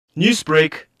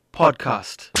Newsbreak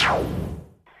podcast.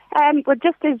 Well,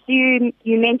 just as you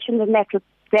mentioned in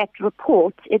that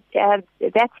report,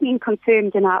 that's been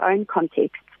confirmed in our own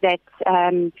context, that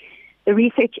the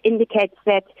research indicates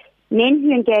that men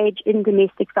who engage in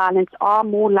domestic violence are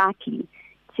more likely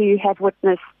to have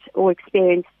witnessed or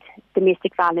experienced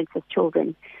domestic violence as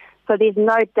children. So there's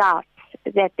no doubt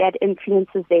that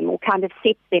influences them or kind of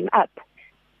sets them up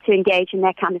to engage in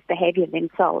that kind of behavior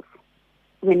themselves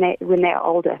when they're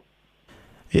older.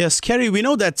 Yes, Kerry, we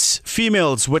know that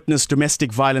females witness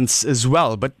domestic violence as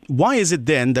well, but why is it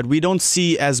then that we don't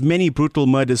see as many brutal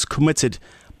murders committed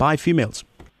by females?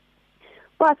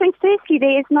 Well, I think firstly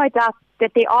there is no doubt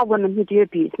that there are women who do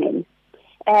abuse men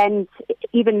and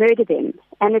even murder them,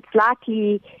 and it's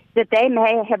likely that they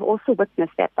may have also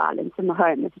witnessed that violence in the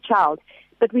home as a child,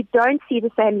 but we don't see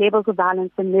the same levels of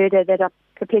violence and murder that are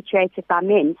perpetrated by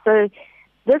men. So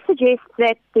this suggests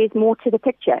that there's more to the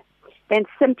picture than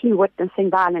simply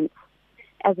witnessing violence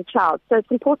as a child. So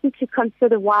it's important to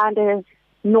consider wider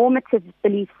normative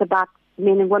beliefs about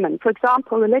men and women. For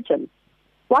example, religion.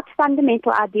 What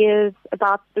fundamental ideas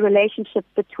about the relationship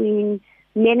between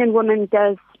men and women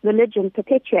does religion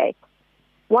perpetuate?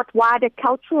 What wider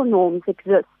cultural norms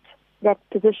exist that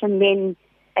position men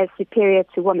as superior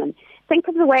to women? Think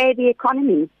of the way the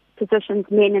economy positions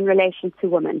men in relation to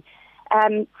women.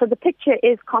 So the picture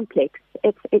is complex.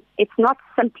 It's not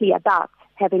simply about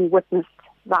having witnessed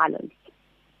violence.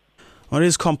 Well, it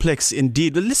is complex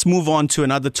indeed. But let's move on to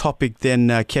another topic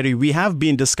then, Kerry. We have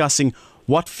been discussing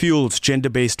what fuels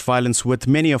gender-based violence with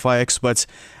many of our experts,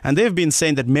 and they've been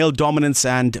saying that male dominance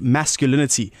and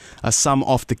masculinity are some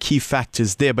of the key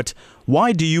factors there. But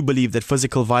why do you believe that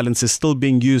physical violence is still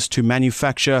being used to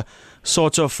manufacture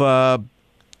sort of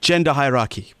gender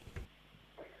hierarchy?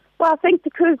 Well, I think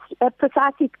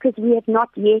precisely because we have not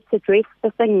yet addressed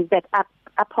the things that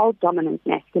uphold dominant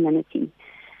masculinity.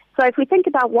 So if we think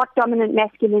about what dominant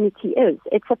masculinity is,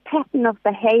 it's a pattern of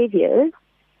behaviors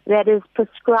that is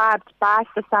prescribed by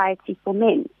society for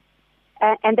men.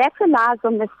 And that relies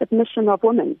on the submission of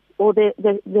women, or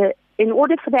in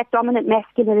order for that dominant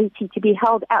masculinity to be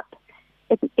held up,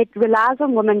 it relies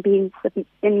on women being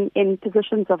in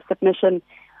positions of submission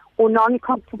or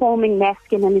non-conforming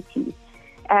masculinity.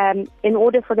 In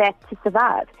order for that to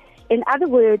survive. In other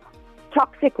words,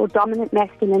 toxic or dominant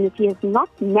masculinity is not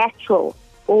natural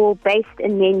or based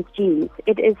in men's genes.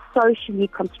 It is socially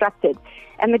constructed.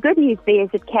 And the good news there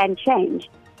is it can change.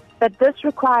 But this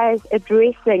requires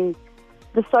addressing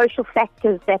the social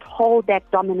factors that hold that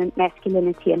dominant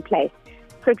masculinity in place.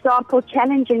 For example,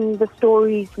 challenging the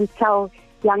stories we tell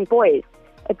young boys,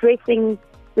 addressing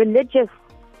religious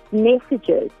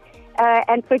messages,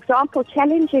 and, for example,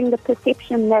 challenging the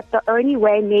perception that the only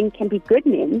way men can be good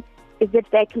men is if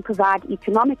they can provide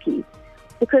economically.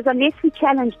 Because unless we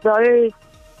challenge those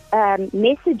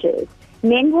messages,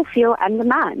 men will feel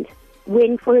undermined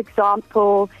when, for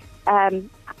example,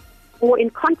 or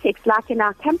in contexts like in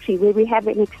our country where we have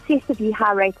an excessively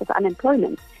high rate of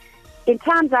unemployment. In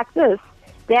times like this,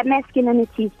 their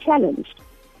masculinity is challenged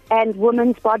and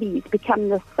women's bodies become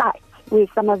the site where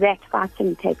some of that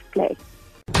fighting takes place.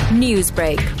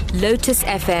 Newsbreak, Lotus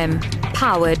FM,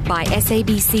 powered by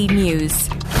SABC News.